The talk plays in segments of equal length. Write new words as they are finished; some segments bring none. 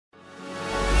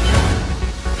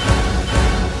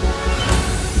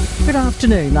Good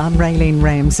afternoon, I'm Raylene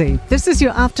Ramsey. This is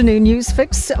your afternoon news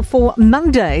fix for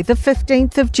Monday, the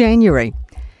 15th of January.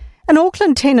 An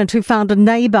Auckland tenant who found a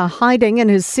neighbour hiding in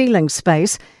his ceiling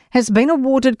space has been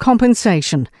awarded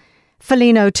compensation.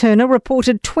 Felino Turner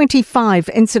reported 25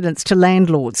 incidents to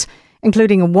landlords,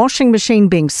 including a washing machine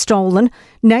being stolen,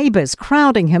 neighbours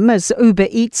crowding him as Uber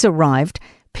Eats arrived,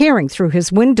 peering through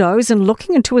his windows and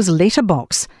looking into his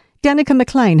letterbox. Danica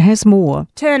McLean has more.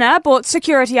 Turner bought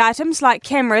security items like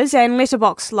cameras and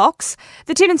letterbox locks.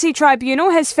 The Tenancy Tribunal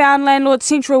has found landlord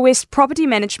Central West Property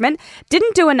Management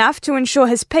didn't do enough to ensure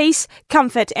his peace,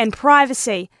 comfort and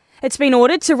privacy. It's been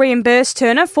ordered to reimburse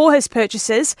Turner for his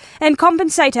purchases and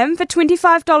compensate him for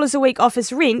 $25 a week off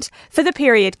his rent for the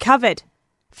period covered.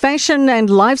 Fashion and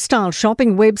lifestyle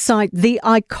shopping website The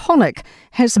Iconic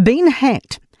has been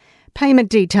hacked. Payment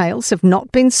details have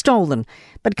not been stolen,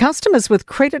 but customers with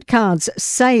credit cards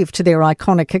saved to their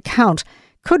Iconic account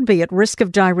could be at risk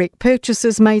of direct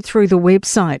purchases made through the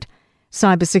website.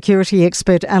 Cybersecurity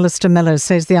expert Alistair Miller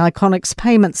says the Iconic's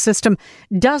payment system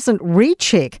doesn't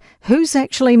recheck who's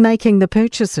actually making the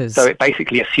purchases. So it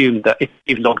basically assumed that if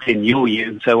you've logged in, you're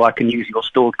you, so I can use your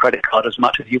stored credit card as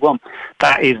much as you want.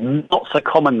 That is not so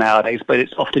common nowadays, but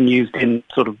it's often used in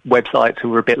sort of websites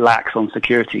who are a bit lax on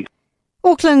security.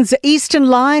 Auckland's Eastern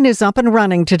Line is up and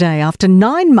running today after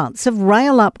 9 months of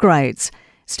rail upgrades.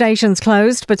 Stations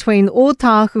closed between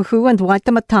Otahuhu and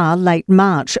Waitemata late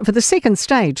March for the second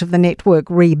stage of the network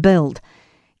rebuild.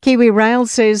 Kiwi Rail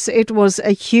says it was a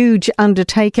huge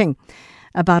undertaking.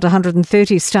 About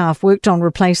 130 staff worked on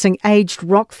replacing aged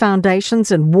rock foundations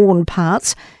and worn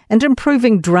parts and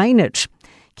improving drainage.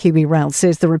 Kiwi Rail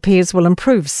says the repairs will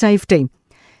improve safety.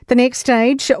 The next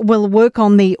stage will work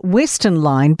on the Western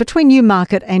Line between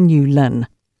Newmarket and New Lynn.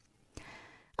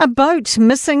 A boat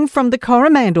missing from the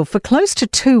Coromandel for close to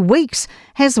 2 weeks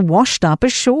has washed up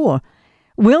ashore.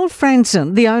 Will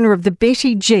Franson, the owner of the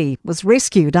Betty G, was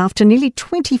rescued after nearly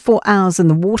 24 hours in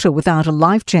the water without a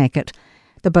life jacket.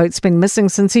 The boat's been missing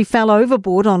since he fell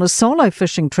overboard on a solo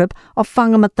fishing trip off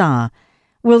Whangamata.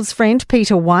 Will's friend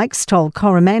Peter Wykes told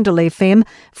Coromandel FM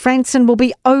Franson will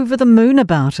be over the moon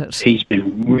about it. He's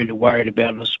been really worried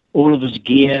about us. All of his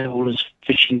gear, all his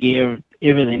fishing gear,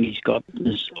 everything he's got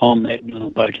is on that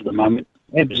little boat at the moment.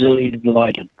 Absolutely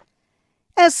delighted.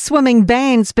 A swimming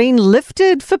ban's been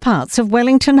lifted for parts of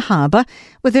Wellington Harbour,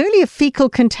 with earlier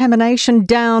faecal contamination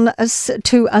down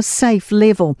to a safe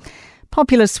level.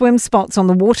 Popular swim spots on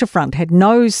the waterfront had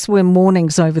no swim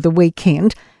warnings over the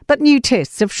weekend, but new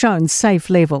tests have shown safe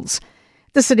levels.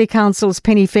 The City Council's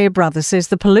Penny Fairbrother says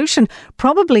the pollution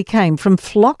probably came from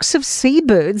flocks of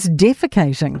seabirds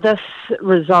defecating. This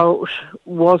result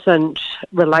wasn't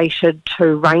related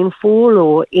to rainfall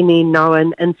or any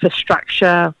known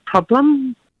infrastructure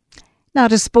problem. Now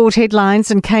to sport headlines,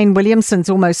 and Kane Williamson's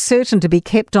almost certain to be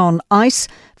kept on ice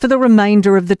for the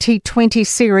remainder of the T20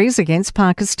 series against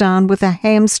Pakistan with a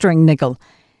hamstring niggle.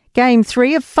 Game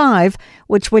 3 of 5,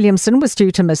 which Williamson was due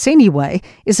to miss anyway,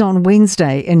 is on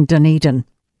Wednesday in Dunedin.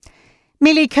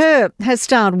 Millie Kerr has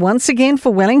starred once again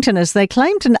for Wellington as they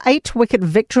claimed an 8-wicket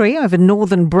victory over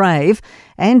Northern Brave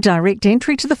and direct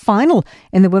entry to the final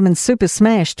in the Women's Super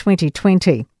Smash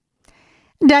 2020.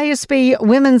 ASB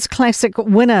Women's Classic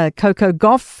winner Coco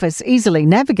Gauff has easily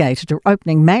navigated her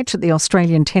opening match at the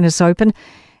Australian Tennis Open,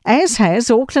 as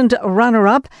has Auckland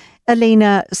runner-up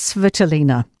Elina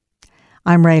Svitolina.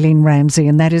 I'm Raylene Ramsey,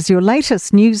 and that is your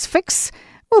latest news fix.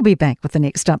 We'll be back with the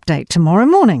next update tomorrow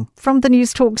morning from the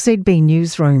Newstalk ZB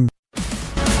newsroom.